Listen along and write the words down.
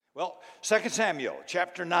Well, 2 Samuel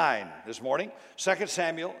chapter 9 this morning. 2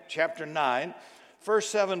 Samuel chapter 9, first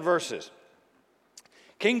 7 verses.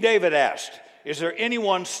 King David asked, "Is there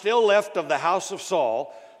anyone still left of the house of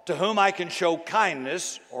Saul to whom I can show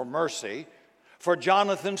kindness or mercy for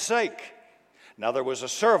Jonathan's sake?" Now there was a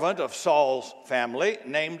servant of Saul's family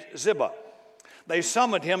named Ziba. They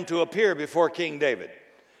summoned him to appear before King David.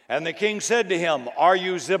 And the king said to him, "Are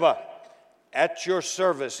you Ziba?" "At your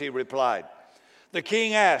service," he replied. The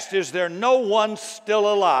king asked, "Is there no one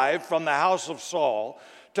still alive from the house of Saul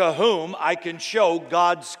to whom I can show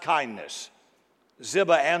God's kindness?"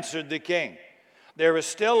 Ziba answered the king, "There is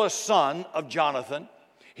still a son of Jonathan.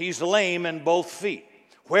 He's lame in both feet."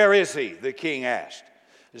 "Where is he?" the king asked.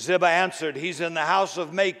 Ziba answered, "He's in the house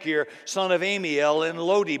of Machir, son of Amiel, in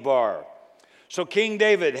Lodebar." So King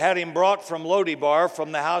David had him brought from Lodebar,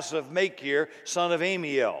 from the house of Machir, son of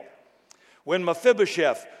Amiel. When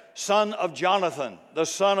Mephibosheth, son of Jonathan, the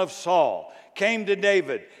son of Saul, came to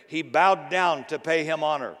David, he bowed down to pay him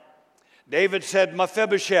honor. David said,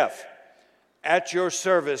 "Mephibosheth." "At your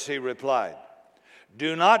service," he replied.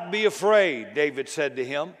 "Do not be afraid," David said to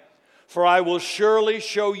him, "for I will surely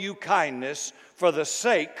show you kindness for the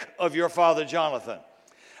sake of your father Jonathan.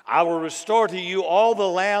 I will restore to you all the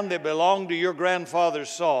land that belonged to your grandfather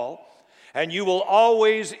Saul, and you will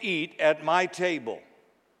always eat at my table."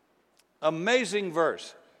 Amazing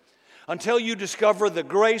verse. Until you discover the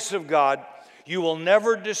grace of God, you will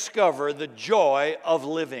never discover the joy of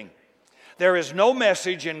living. There is no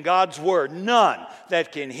message in God's word, none,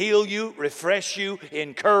 that can heal you, refresh you,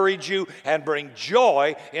 encourage you, and bring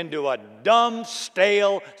joy into a dumb,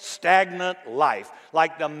 stale, stagnant life,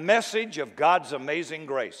 like the message of God's amazing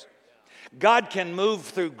grace. God can move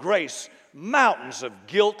through grace mountains of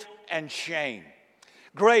guilt and shame.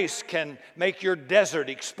 Grace can make your desert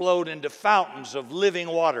explode into fountains of living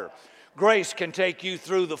water. Grace can take you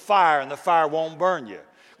through the fire and the fire won't burn you.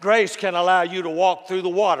 Grace can allow you to walk through the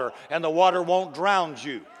water and the water won't drown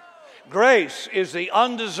you. Grace is the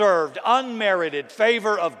undeserved, unmerited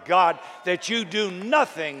favor of God that you do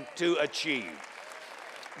nothing to achieve.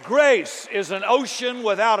 Grace is an ocean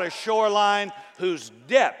without a shoreline whose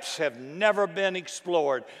depths have never been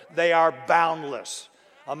explored. They are boundless.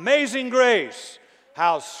 Amazing grace,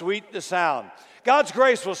 how sweet the sound. God's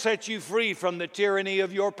grace will set you free from the tyranny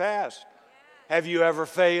of your past. Have you ever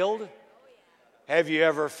failed? Have you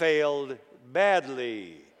ever failed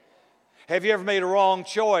badly? Have you ever made a wrong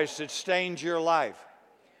choice that stained your life?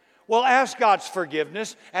 Well, ask God's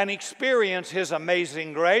forgiveness and experience His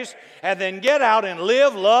amazing grace, and then get out and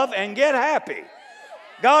live, love, and get happy.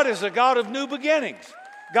 God is a God of new beginnings.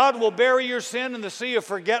 God will bury your sin in the sea of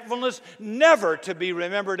forgetfulness, never to be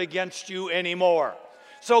remembered against you anymore.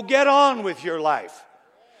 So get on with your life.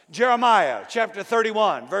 Jeremiah chapter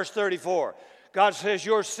 31, verse 34. God says,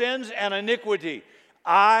 "Your sins and iniquity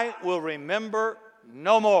I will remember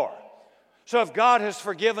no more." So if God has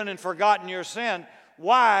forgiven and forgotten your sin,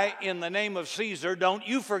 why in the name of Caesar don't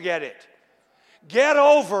you forget it? Get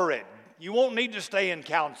over it. You won't need to stay in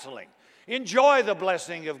counseling. Enjoy the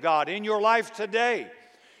blessing of God in your life today.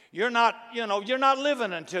 You're not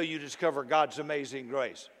living until you discover God's amazing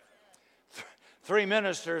grace. 3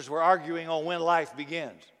 ministers were arguing on when life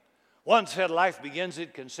begins. One said life begins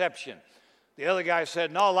at conception. The other guy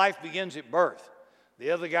said, no, life begins at birth. The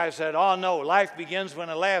other guy said, oh no, life begins when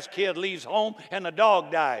the last kid leaves home and the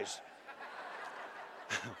dog dies.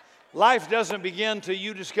 Life doesn't begin till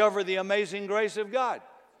you discover the amazing grace of God.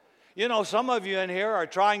 You know, some of you in here are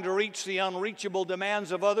trying to reach the unreachable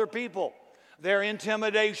demands of other people. Their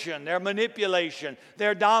intimidation, their manipulation,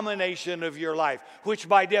 their domination of your life, which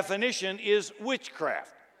by definition is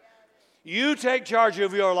witchcraft. You take charge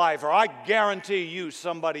of your life, or I guarantee you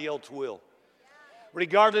somebody else will.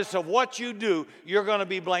 Regardless of what you do, you're going to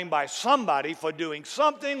be blamed by somebody for doing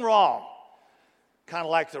something wrong. Kind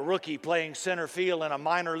of like the rookie playing center field in a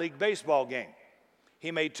minor league baseball game.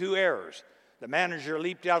 He made 2 errors. The manager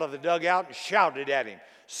leaped out of the dugout and shouted at him,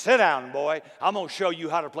 "Sit down, boy. I'm going to show you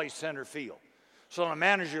how to play center field." So the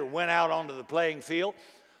manager went out onto the playing field.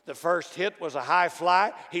 The first hit was a high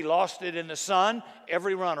fly. He lost it in the sun.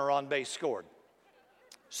 Every runner on base scored.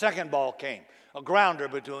 Second ball came, a grounder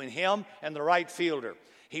between him and the right fielder.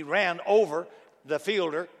 He ran over the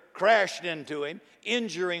fielder, crashed into him,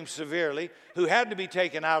 injuring him severely, who had to be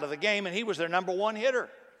taken out of the game, and he was their number 1 hitter.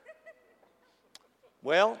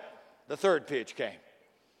 Well, the third pitch came.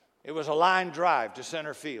 It was a line drive to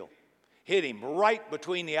center field. Hit him right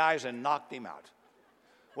between the eyes and knocked him out.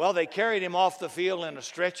 Well, they carried him off the field in a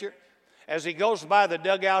stretcher. As he goes by the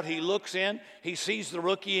dugout, he looks in, he sees the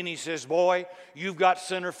rookie, and he says, "Boy, you've got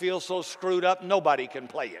center field so screwed up, nobody can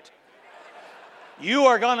play it. You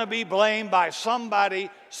are going to be blamed by somebody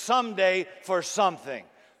someday for something.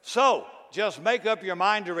 So just make up your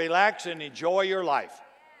mind to relax and enjoy your life.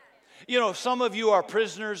 You know, some of you are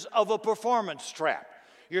prisoners of a performance trap.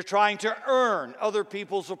 You're trying to earn other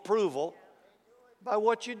people's approval by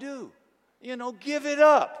what you do. You know, give it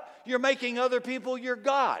up. You're making other people your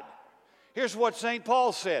God. Here's what St.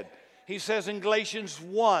 Paul said. He says in Galatians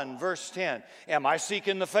 1, verse 10, am I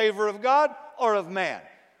seeking the favor of God or of man?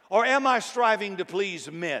 Or am I striving to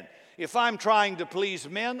please men? If I'm trying to please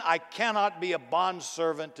men, I cannot be a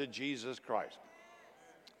bondservant to Jesus Christ.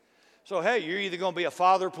 So, hey, you're either going to be a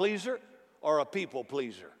father pleaser or a people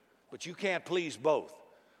pleaser, but you can't please both.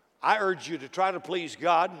 I urge you to try to please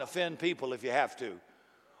God and offend people if you have to,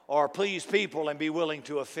 or please people and be willing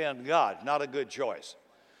to offend God. Not a good choice.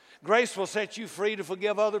 Grace will set you free to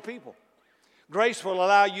forgive other people. Grace will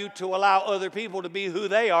allow you to allow other people to be who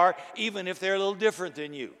they are, even if they're a little different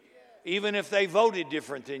than you, even if they voted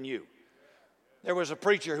different than you. There was a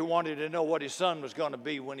preacher who wanted to know what his son was going to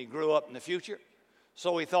be when he grew up in the future.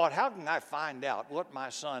 So he thought, how can I find out what my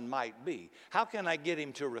son might be? How can I get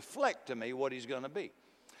him to reflect to me what he's going to be?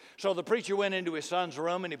 So the preacher went into his son's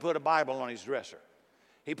room and he put a Bible on his dresser.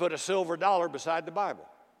 He put a silver dollar beside the Bible.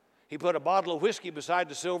 He put a bottle of whiskey beside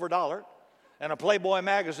the silver dollar and a Playboy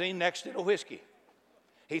magazine next to the whiskey.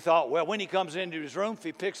 He thought, well, when he comes into his room, if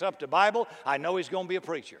he picks up the Bible, I know he's going to be a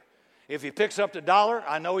preacher. If he picks up the dollar,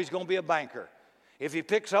 I know he's going to be a banker. If he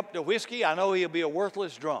picks up the whiskey, I know he'll be a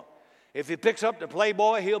worthless drunk. If he picks up the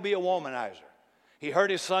Playboy, he'll be a womanizer. He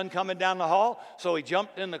heard his son coming down the hall, so he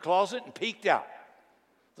jumped in the closet and peeked out.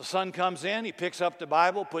 The son comes in, he picks up the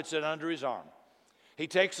Bible, puts it under his arm. He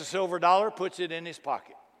takes the silver dollar, puts it in his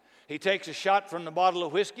pocket. He takes a shot from the bottle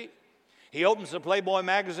of whiskey. He opens the Playboy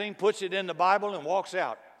magazine, puts it in the Bible, and walks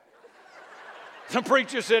out. The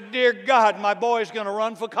preacher said, dear God, my boy's going to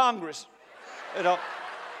run for Congress. You know,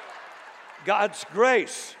 God's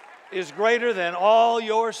grace is greater than all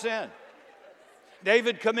your sin.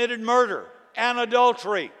 David committed murder and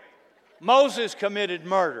adultery. Moses committed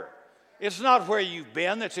murder. It's not where you've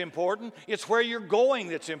been that's important. It's where you're going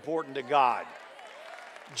that's important to God.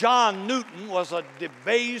 John Newton was a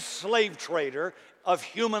debased slave trader of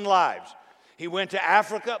human lives. He went to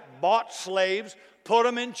Africa, bought slaves, put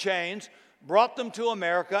them in chains, brought them to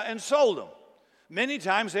America, and sold them. Many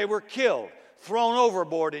times they were killed, thrown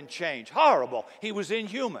overboard in chains. Horrible. He was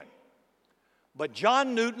inhuman. But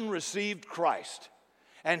John Newton received Christ,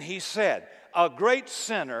 and he said, a great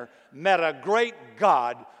sinner met a great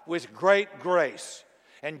God with great grace.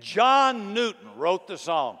 And John Newton wrote the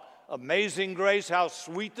song, Amazing Grace, how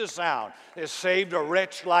sweet the sound that saved a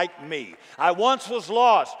wretch like me. I once was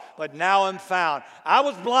lost, but now am found. I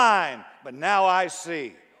was blind, but now I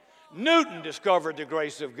see. Newton discovered the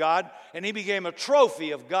grace of God, and he became a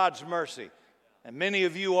trophy of God's mercy. And many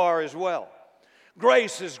of you are as well.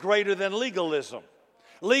 Grace is greater than legalism.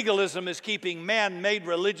 Legalism is keeping man-made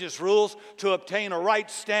religious rules to obtain a right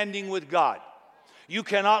standing with God. You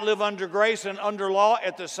cannot live under grace and under law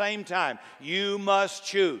at the same time. You must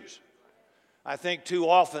choose. I think too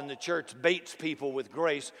often the church baits people with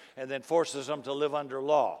grace and then forces them to live under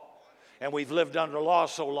law. And we've lived under law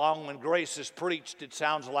so long, when grace is preached, it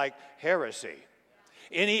sounds like heresy.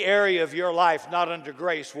 Any area of your life not under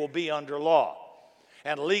grace will be under law.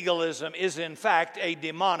 And legalism is, in fact, a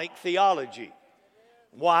demonic theology.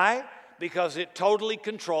 Why? Because it totally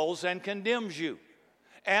controls and condemns you.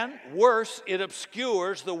 And worse, it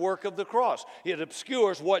obscures the work of the cross. It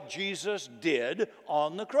obscures what Jesus did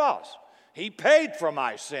on the cross. He paid for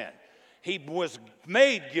my sin. He was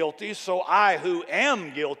made guilty so I, who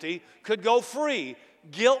am guilty, could go free,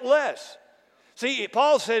 guiltless. See,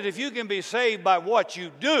 Paul said if you can be saved by what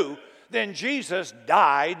you do, then Jesus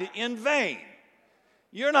died in vain.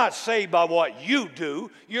 You're not saved by what you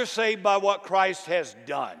do. You're saved by what Christ has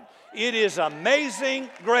done. It is amazing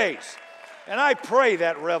grace. And I pray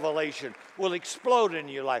that revelation will explode in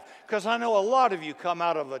your life, because I know a lot of you come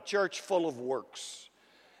out of a church full of works.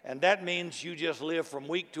 And that means you just live from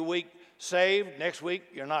week to week, saved. Next week,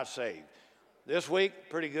 you're not saved. This week,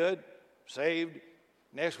 pretty good, saved.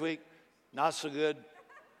 Next week, not so good.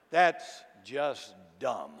 That's just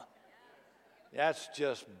dumb. That's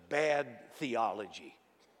just bad theology.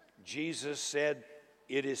 Jesus said,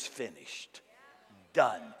 it is finished.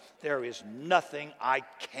 Done. There is nothing I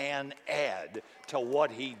can add to what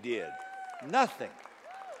he did. Nothing.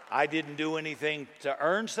 I didn't do anything to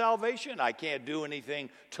earn salvation. I can't do anything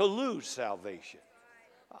to lose salvation.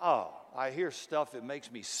 Oh, I hear stuff that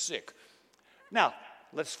makes me sick. Now,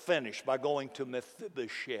 let's finish by going to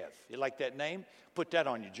Mephibosheth. You like that name? Put that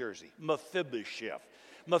on your jersey. Mephibosheth.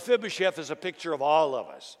 Mephibosheth is a picture of all of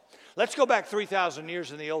us. Let's go back 3,000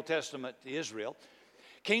 years in the Old Testament to Israel.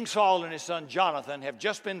 King Saul and his son Jonathan have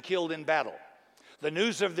just been killed in battle. The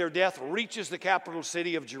news of their death reaches the capital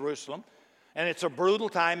city of Jerusalem, and it's a brutal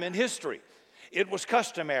time in history. It was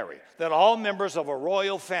customary that all members of a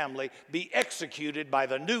royal family be executed by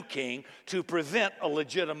the new king to prevent a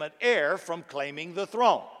legitimate heir from claiming the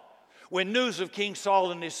throne. When news of King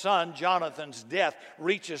Saul and his son Jonathan's death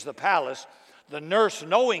reaches the palace, the nurse,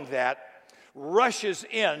 knowing that, rushes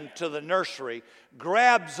into the nursery,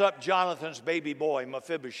 grabs up Jonathan's baby boy,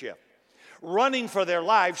 Mephibosheth. Running for their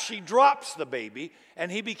lives, she drops the baby,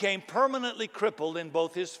 and he became permanently crippled in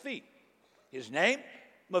both his feet. His name?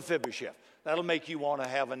 Mephibosheth. That'll make you want to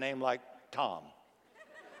have a name like Tom,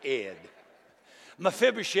 Ed.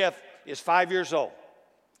 Mephibosheth is 5 years old.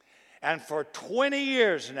 And for 20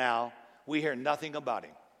 years now, we hear nothing about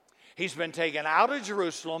him. He's been taken out of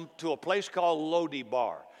Jerusalem to a place called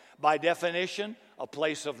Lo-debar. By definition, a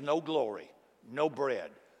place of no glory, no bread,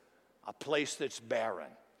 a place that's barren.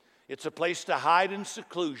 It's a place to hide in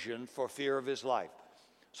seclusion for fear of his life.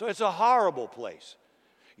 So it's a horrible place.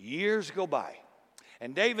 Years go by.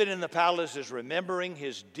 And David in the palace is remembering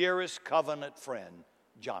his dearest covenant friend,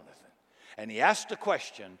 Jonathan. And he asked a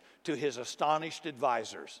question to his astonished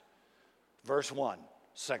advisors. Verse 1,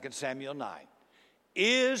 2 Samuel 9.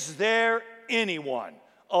 Is there anyone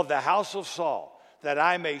of the house of Saul that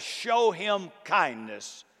I may show him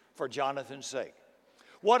kindness for Jonathan's sake?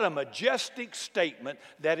 What a majestic statement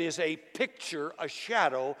that is a picture, a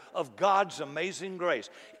shadow of God's amazing grace.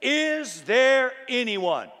 Is there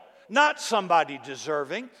anyone? Not somebody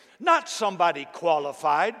deserving, not somebody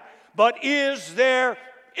qualified, but is there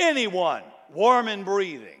anyone warm and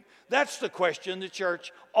breathing? That's the question the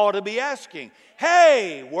church ought to be asking.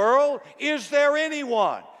 Hey, world, is there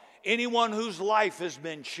anyone? Anyone whose life has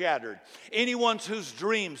been shattered, anyone whose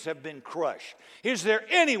dreams have been crushed. Is there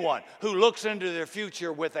anyone who looks into their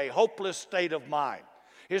future with a hopeless state of mind?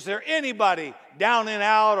 Is there anybody down and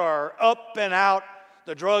out or up and out?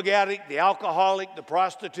 The drug addict, the alcoholic, the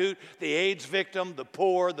prostitute, the AIDS victim, the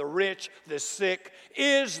poor, the rich, the sick.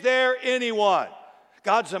 Is there anyone?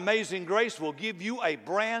 God's amazing grace will give you a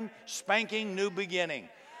brand spanking new beginning.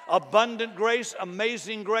 Abundant grace,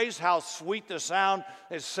 amazing grace, how sweet the sound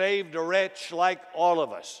that saved a wretch like all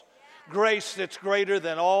of us. Grace that's greater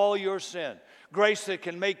than all your sin. Grace that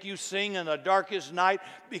can make you sing in the darkest night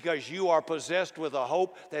because you are possessed with a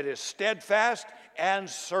hope that is steadfast and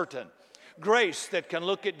certain. Grace that can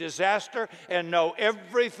look at disaster and know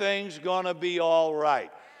everything's going to be all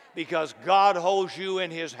right because God holds you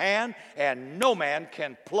in his hand and no man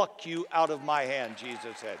can pluck you out of my hand,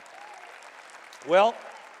 Jesus said. Well,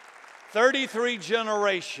 33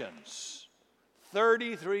 generations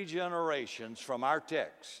from our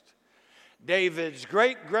text. David's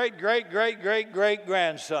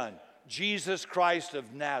great-great-great-great-great-great-grandson, Jesus Christ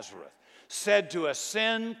of Nazareth, said to a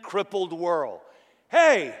sin-crippled world,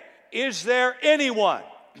 hey, is there anyone?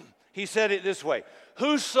 He said it this way,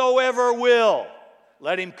 whosoever will,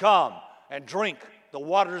 let him come and drink the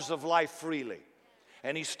waters of life freely.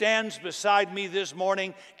 And he stands beside me this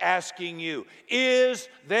morning asking you, is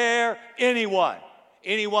there anyone?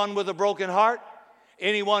 Anyone with a broken heart?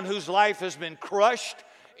 Anyone whose life has been crushed?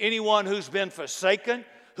 Anyone who's been forsaken?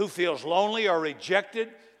 Who feels lonely or rejected?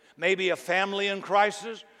 Maybe a family in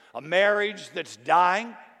crisis? A marriage that's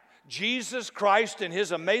dying? Jesus Christ and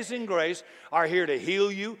his amazing grace are here to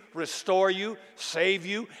heal you, restore you, save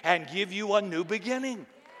you, and give you a new beginning.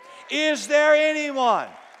 Is there anyone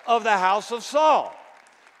of the house of Saul?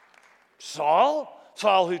 Saul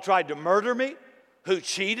who tried to murder me, who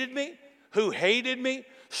cheated me, who hated me,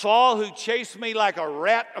 Saul who chased me like a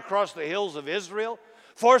rat across the hills of Israel,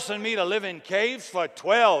 forcing me to live in caves for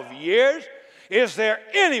 12 years. Is there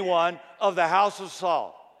anyone of the house of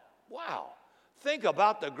Saul? Wow, think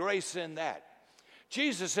about the grace in that.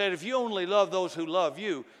 Jesus said, if you only love those who love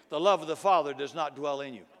you, the love of the Father does not dwell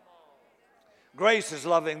in you. Grace is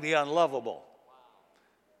loving the unlovable.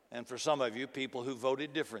 And for some of you, people who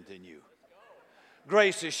voted different than you.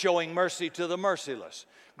 Grace is showing mercy to the merciless.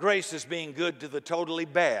 Grace is being good to the totally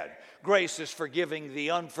bad. Grace is forgiving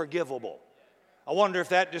the unforgivable. I wonder if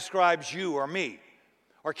that describes you or me.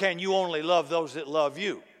 Or can you only love those that love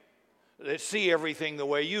you, that see everything the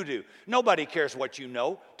way you do? Nobody cares what you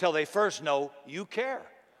know till they first know you care.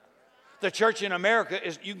 The church in America,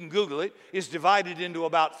 you can Google it, is divided into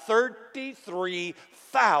about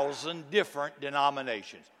 33,000 different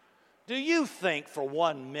denominations. Do you think for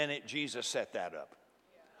 1 minute Jesus set that up?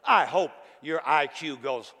 I hope your IQ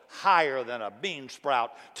goes higher than a bean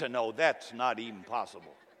sprout to know that's not even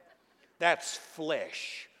possible. That's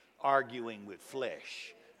flesh arguing with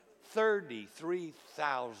flesh.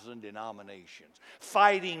 33,000 denominations,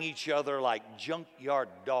 fighting each other like junkyard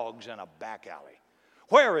dogs in a back alley.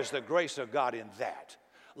 Where is the grace of God in that?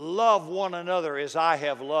 Love one another as I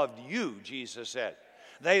have loved you, Jesus said.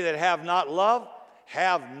 They that have not love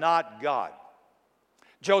have not God.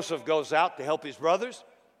 Joseph goes out to help his brothers.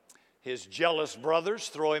 His jealous brothers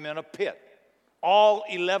throw him in a pit. All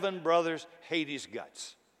 11 brothers hate his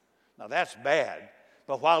guts. Now that's bad,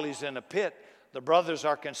 but while he's in a pit, the brothers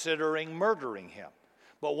are considering murdering him.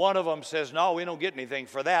 But one of them says, no, we don't get anything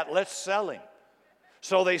for that. Let's sell him.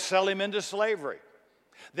 So they sell him into slavery.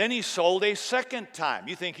 Then he sold a second time.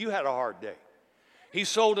 You think you had a hard day. He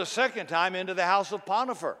sold a second time into the house of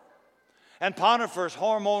Potiphar. And Potiphar's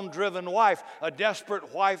hormone-driven wife, a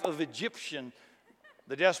desperate wife of the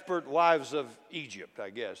desperate wives of Egypt, I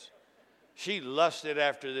guess. She lusted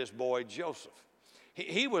after this boy, Joseph.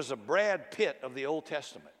 He was a Brad Pitt of the Old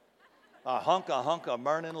Testament. A hunk of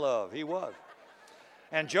burning love, he was.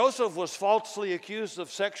 And Joseph was falsely accused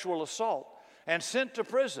of sexual assault and sent to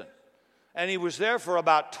prison. And he was there for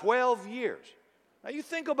about 12 years. Now you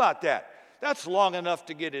think about that. That's long enough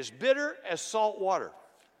to get as bitter as salt water.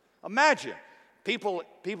 Imagine, people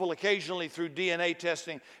occasionally through DNA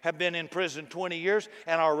testing have been in prison 20 years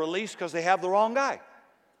and are released because they have the wrong guy.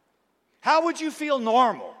 How would you feel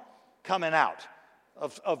normal coming out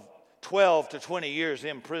of 12 to 20 years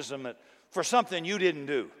imprisonment for something you didn't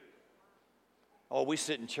do? Oh, we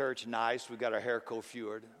sit in church nice, we got our hair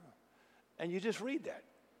coiffured. And you just read that.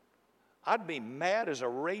 I'd be mad as a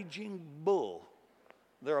raging bull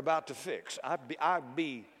they're about to fix. I'd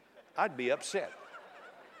be upset.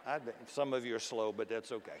 Some of you are slow, but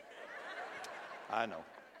that's okay. I know.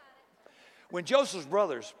 When Joseph's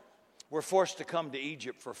brothers were forced to come to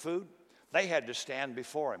Egypt for food, they had to stand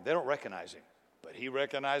before him. They don't recognize him, but he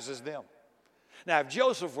recognizes them. Now, if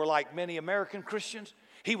Joseph were like many American Christians,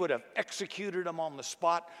 he would have executed them on the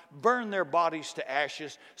spot, burned their bodies to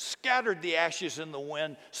ashes, scattered the ashes in the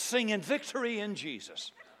wind, singing victory in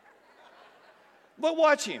Jesus. But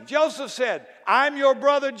watch him. Joseph said, I'm your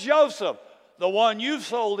brother Joseph, the one you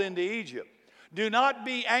sold into Egypt. Do not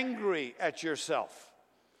be angry at yourself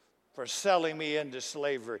for selling me into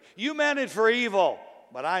slavery. You meant it for evil,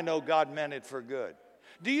 but I know God meant it for good.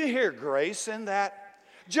 Do you hear grace in that?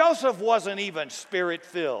 Joseph wasn't even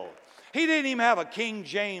spirit-filled. He didn't even have a King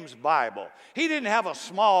James Bible. He didn't have a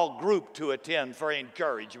small group to attend for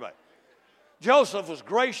encouragement. Joseph was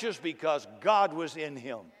gracious because God was in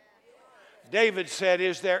him. David said,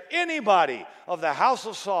 is there anybody of the house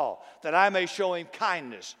of Saul that I may show him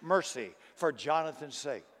kindness, mercy for Jonathan's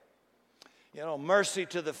sake? You know, mercy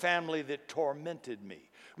to the family that tormented me.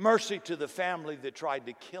 Mercy to the family that tried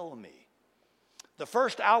to kill me. The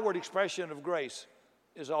first outward expression of grace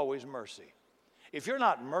is always mercy. If you're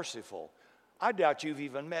not merciful, I doubt you've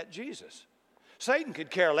even met Jesus. Satan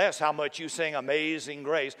could care less how much you sing Amazing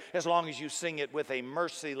Grace as long as you sing it with a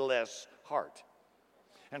merciless heart.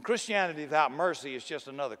 And Christianity without mercy is just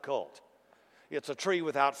another cult. It's a tree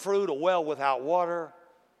without fruit, a well without water,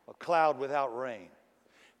 a cloud without rain.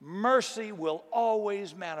 Mercy will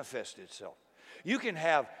always manifest itself. You can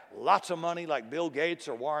have lots of money like Bill Gates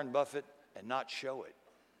or Warren Buffett and not show it.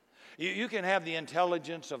 You can have the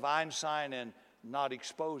intelligence of Einstein and not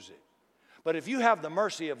expose it. But if you have the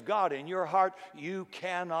mercy of God in your heart, you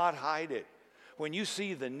cannot hide it. When you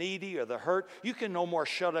see the needy or the hurt, you can no more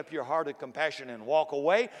shut up your heart of compassion and walk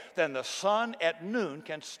away than the sun at noon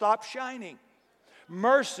can stop shining.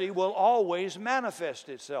 Mercy will always manifest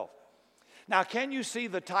itself. Now, can you see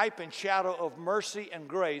the type and shadow of mercy and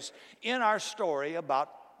grace in our story about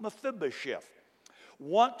Mephibosheth?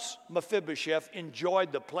 Once Mephibosheth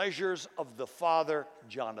enjoyed the pleasures of the father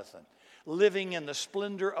Jonathan, living in the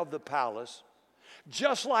splendor of the palace,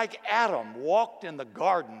 just like Adam walked in the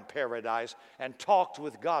garden paradise and talked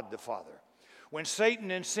with God the Father. When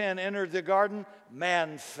Satan and sin entered the garden,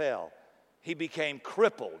 man fell. He became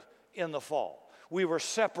crippled in the fall. We were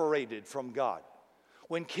separated from God.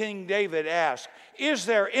 When King David asked, is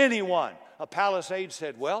there anyone? A palace aide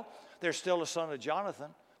said, well, there's still a son of Jonathan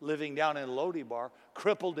living down in Lodebar,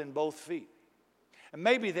 crippled in both feet. And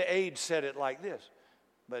maybe the aide said it like this,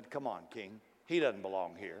 but come on, King, he doesn't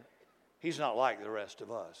belong here. He's not like the rest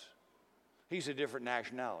of us. He's a different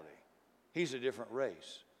nationality. He's a different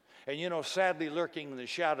race. And you know, sadly lurking in the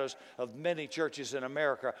shadows of many churches in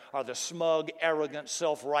America are the smug, arrogant,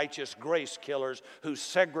 self-righteous grace killers who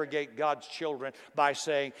segregate God's children by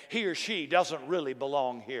saying he or she doesn't really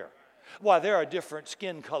belong here. Why, they're a different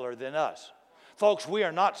skin color than us. Folks, we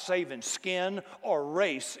are not saving skin or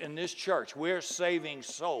race in this church. We're saving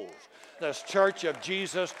souls. The church of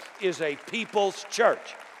Jesus is a people's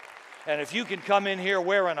church. And if you can come in here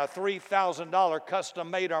wearing a $3,000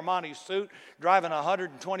 custom-made Armani suit, driving a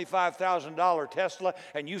 $125,000 Tesla,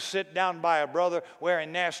 and you sit down by a brother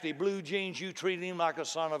wearing nasty blue jeans, you treat him like a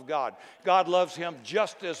son of God. God loves him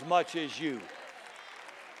just as much as you.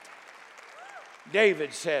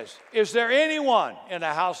 David says, is there anyone in the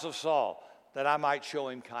house of Saul that I might show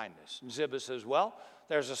him kindness? And Ziba says, well,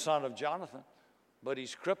 there's a son of Jonathan, but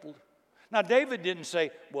he's crippled. Now, David didn't say,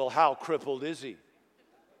 well, how crippled is he?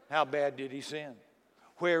 How bad did he sin?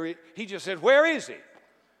 He just said, where is he?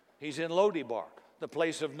 He's in Lo-debar, the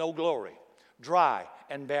place of no glory, dry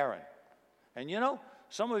and barren. And you know,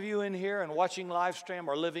 some of you in here and watching live stream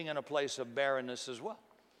are living in a place of barrenness as well.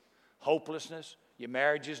 Hopelessness, your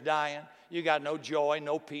marriage is dying, you got no joy,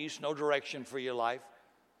 no peace, no direction for your life.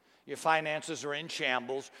 Your finances are in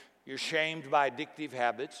shambles, you're shamed by addictive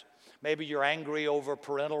habits. Maybe you're angry over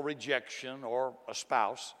parental rejection or a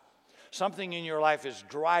spouse. Something in your life is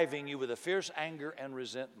driving you with a fierce anger and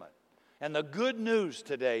resentment. And the good news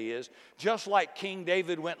today is, just like King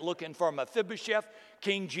David went looking for Mephibosheth,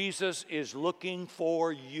 King Jesus is looking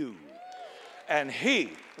for you. And he,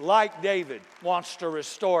 like David, wants to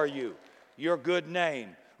restore you, your good name,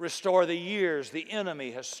 restore the years the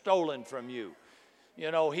enemy has stolen from you.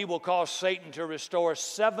 You know, he will cause Satan to restore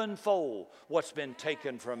sevenfold what's been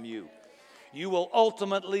taken from you. You will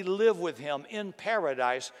ultimately live with him in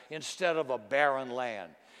paradise instead of a barren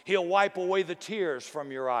land. He'll wipe away the tears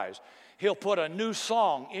from your eyes. He'll put a new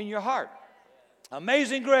song in your heart.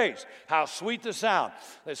 Amazing grace, how sweet the sound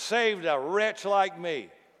that saved a wretch like me.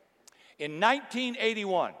 In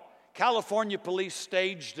 1981, California police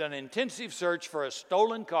staged an intensive search for a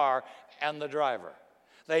stolen car and the driver.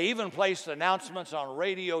 They even placed announcements on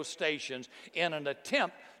radio stations in an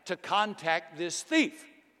attempt to contact this thief.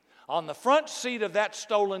 On the front seat of that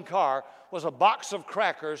stolen car was a box of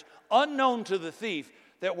crackers unknown to the thief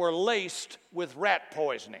that were laced with rat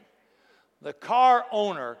poisoning. The car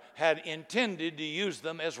owner had intended to use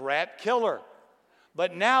them as rat killer.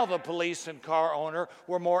 But now the police and car owner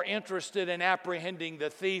were more interested in apprehending the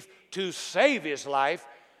thief to save his life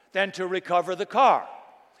than to recover the car.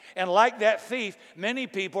 And like that thief, many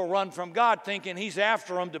people run from God thinking he's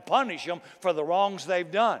after them to punish them for the wrongs they've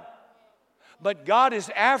done. But God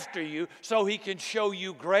is after you so he can show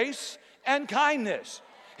you grace and kindness.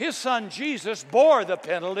 His son Jesus bore the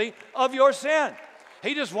penalty of your sin.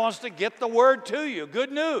 He just wants to get the word to you.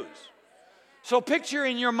 Good news. So picture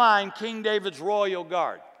in your mind King David's royal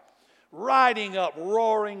guard riding up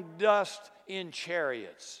roaring dust in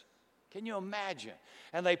chariots. Can you imagine?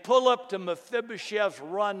 And they pull up to Mephibosheth's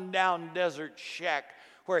run-down desert shack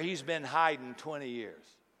where he's been hiding 20 years.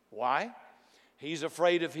 Why? He's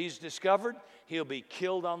afraid if he's discovered, he'll be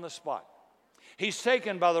killed on the spot. He's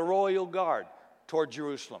taken by the royal guard toward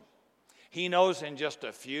Jerusalem. He knows in just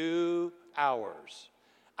a few hours,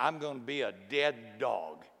 I'm going to be a dead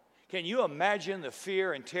dog. Can you imagine the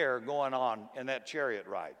fear and terror going on in that chariot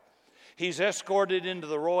ride? He's escorted into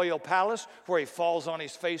the royal palace where he falls on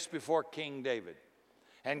his face before King David.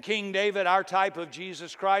 And King David, our type of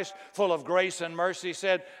Jesus Christ, full of grace and mercy,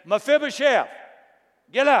 said, Mephibosheth,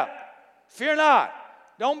 get up. Fear not.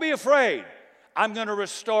 Don't be afraid. I'm going to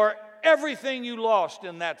restore everything you lost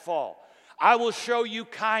in that fall. I will show you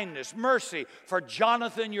kindness, mercy for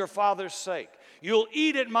Jonathan, your father's sake. You'll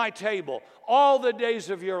eat at my table all the days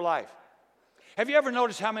of your life. Have you ever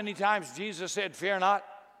noticed how many times Jesus said, fear not?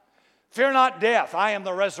 Fear not death. I am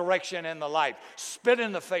the resurrection and the life. Spit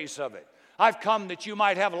in the face of it. I've come that you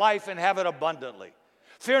might have life and have it abundantly.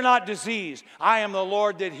 Fear not disease. I am the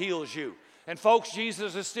Lord that heals you. And folks,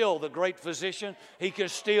 Jesus is still the great physician. He can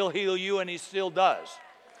still heal you, and he still does.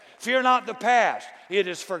 Fear not the past. It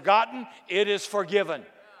is forgotten. It is forgiven.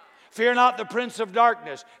 Fear not the prince of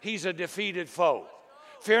darkness. He's a defeated foe.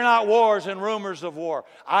 Fear not wars and rumors of war.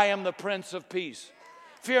 I am the Prince of Peace.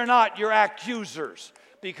 Fear not your accusers,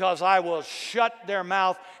 because I will shut their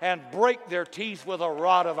mouth and break their teeth with a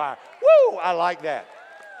rod of iron. Woo! I like that.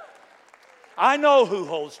 I know who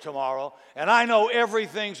holds tomorrow, and I know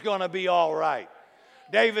everything's going to be all right.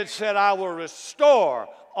 David said, I will restore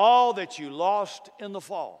all that you lost in the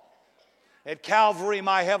fall. At Calvary,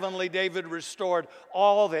 my heavenly David restored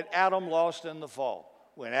all that Adam lost in the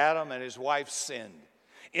fall, when Adam and his wife sinned.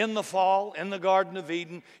 In the fall, in the Garden of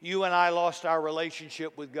Eden, you and I lost our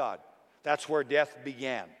relationship with God. That's where death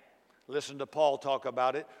began. Listen to Paul talk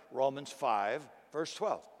about it, Romans 5, verse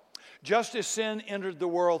 12. Just as sin entered the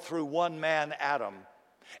world through one man, Adam,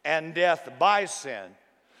 and death by sin,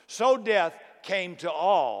 so death came to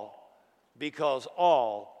all because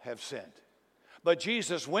all have sinned. But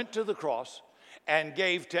Jesus went to the cross and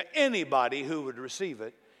gave to anybody who would receive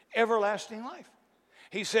it everlasting life.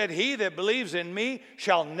 He said, he that believes in me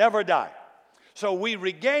shall never die. So we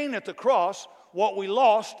regain at the cross what we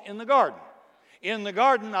lost in the garden. In the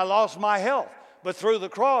garden, I lost my health, but through the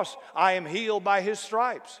cross, I am healed by his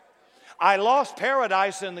stripes. I lost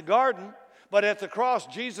paradise in the garden, but at the cross,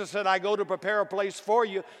 Jesus said, I go to prepare a place for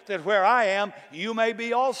you, that where I am, you may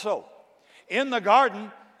be also. In the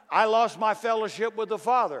garden, I lost my fellowship with the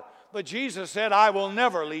Father, but Jesus said, I will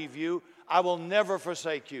never leave you. I will never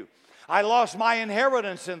forsake you. I lost my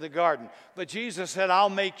inheritance in the garden, but Jesus said, I'll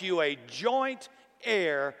make you a joint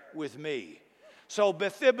heir with me. So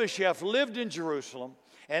Mephibosheth lived in Jerusalem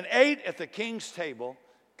and ate at the king's table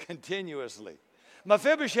continuously.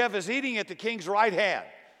 Mephibosheth is eating at the king's right hand,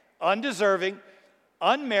 undeserving,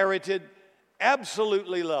 unmerited,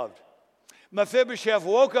 absolutely loved. Mephibosheth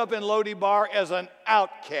woke up in Lo-debar as an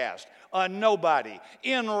outcast, a nobody,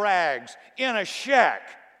 in rags, in a shack.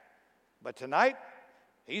 But tonight,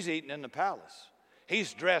 he's eating in the palace.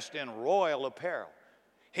 He's dressed in royal apparel.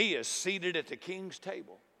 He is seated at the king's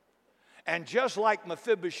table. And just like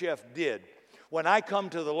Mephibosheth did, when I come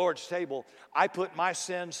to the Lord's table, I put my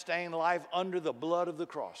sin-stained life under the blood of the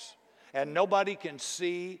cross. And nobody can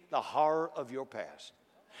see the horror of your past.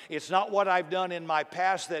 It's not what I've done in my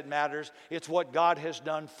past that matters. It's what God has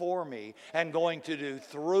done for me and going to do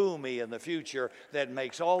through me in the future that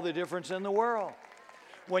makes all the difference in the world.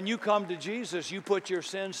 When you come to Jesus, you put your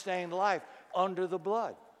sin-stained life under the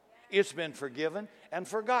blood. It's been forgiven and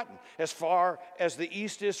forgotten. As far as the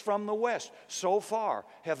east is from the west, so far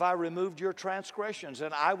have I removed your transgressions,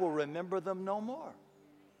 and I will remember them no more.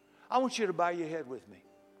 I want you to bow your head with me.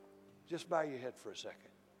 Just bow your head for a second.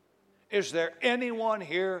 Is there anyone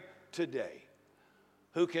here today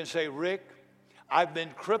who can say, Rick, I've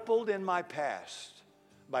been crippled in my past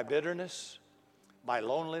by bitterness, by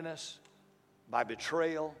loneliness, by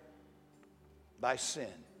betrayal, by sin?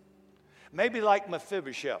 Maybe like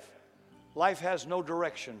Mephibosheth, life has no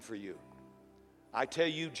direction for you. I tell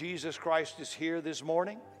you, Jesus Christ is here this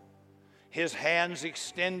morning, his hands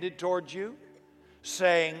extended towards you,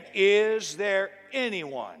 saying, is there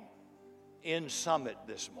anyone in Summit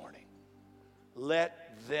this morning?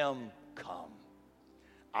 Let them come.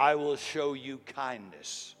 I will show you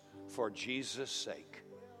kindness for Jesus' sake.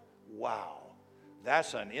 Wow,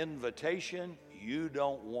 that's an invitation you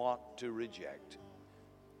don't want to reject.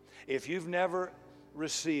 If you've never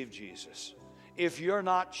received Jesus, if you're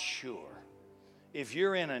not sure, if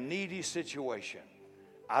you're in a needy situation,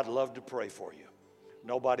 I'd love to pray for you.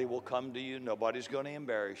 Nobody will come to you. Nobody's going to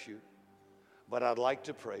embarrass you. But I'd like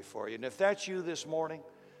to pray for you. And if that's you this morning,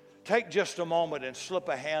 take just a moment and slip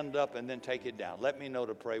a hand up and then take it down. Let me know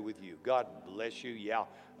to pray with you. God bless you. Yeah,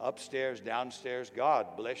 upstairs, downstairs.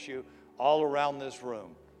 God bless you. All around this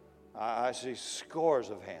room, I see scores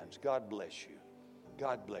of hands. God bless you.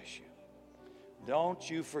 God bless you. Don't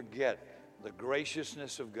you forget the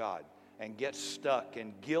graciousness of God and get stuck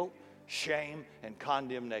in guilt, shame, and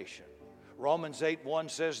condemnation. Romans 8:1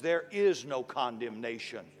 says there is no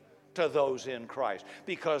condemnation to those in Christ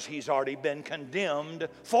because he's already been condemned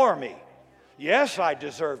for me. Yes, I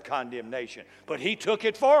deserve condemnation, but he took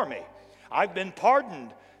it for me. I've been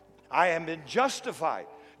pardoned. I have been justified,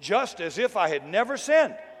 just as if I had never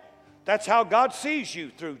sinned. That's how God sees you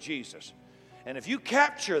through Jesus. And if you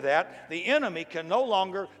capture that, the enemy can no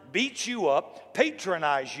longer beat you up,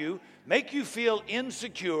 patronize you, make you feel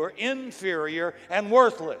insecure, inferior, and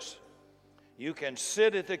worthless. You can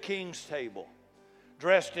sit at the king's table,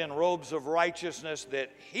 dressed in robes of righteousness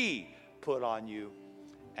that he put on you,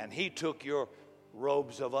 and he took your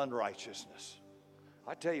robes of unrighteousness.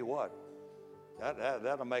 I tell you what,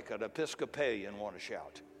 that'll make an Episcopalian want to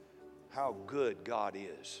shout. How good God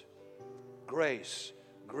is. Grace,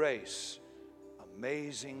 grace,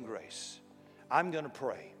 amazing grace. I'm going to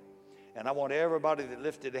pray, and I want everybody that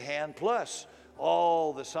lifted a hand, plus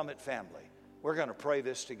all the Summit family, we're going to pray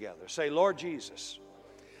this together. Say, Lord Jesus,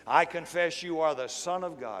 I confess you are the Son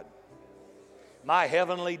of God, my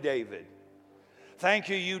heavenly David. Thank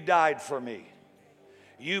you, you died for me.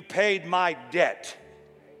 You paid my debt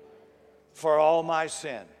for all my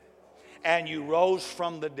sin, and you rose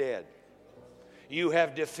from the dead. You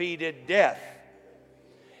have defeated death,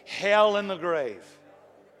 hell, and the grave.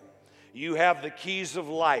 You have the keys of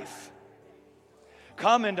life.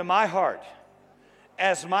 Come into my heart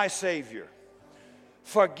as my Savior.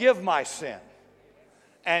 Forgive my sin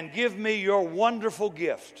and give me your wonderful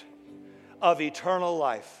gift of eternal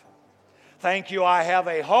life. Thank you, I have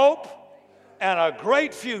a hope and a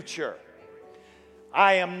great future.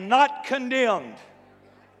 I am not condemned.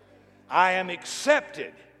 I am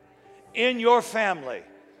accepted in your family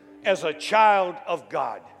as a child of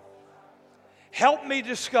God. Help me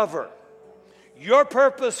discover your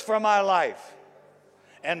purpose for my life,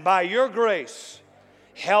 and by your grace,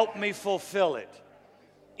 help me fulfill it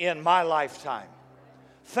in my lifetime.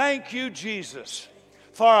 Thank you, Jesus,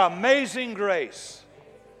 for amazing grace.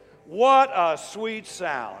 What a sweet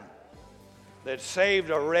sound that saved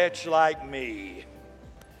a wretch like me.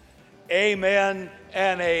 Amen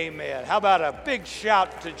and amen. How about a big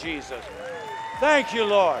shout to Jesus? Thank you,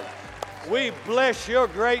 Lord. We bless your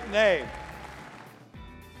great name.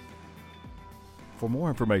 For more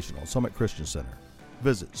information on Summit Christian Center,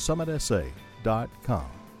 visit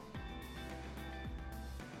summitsa.com.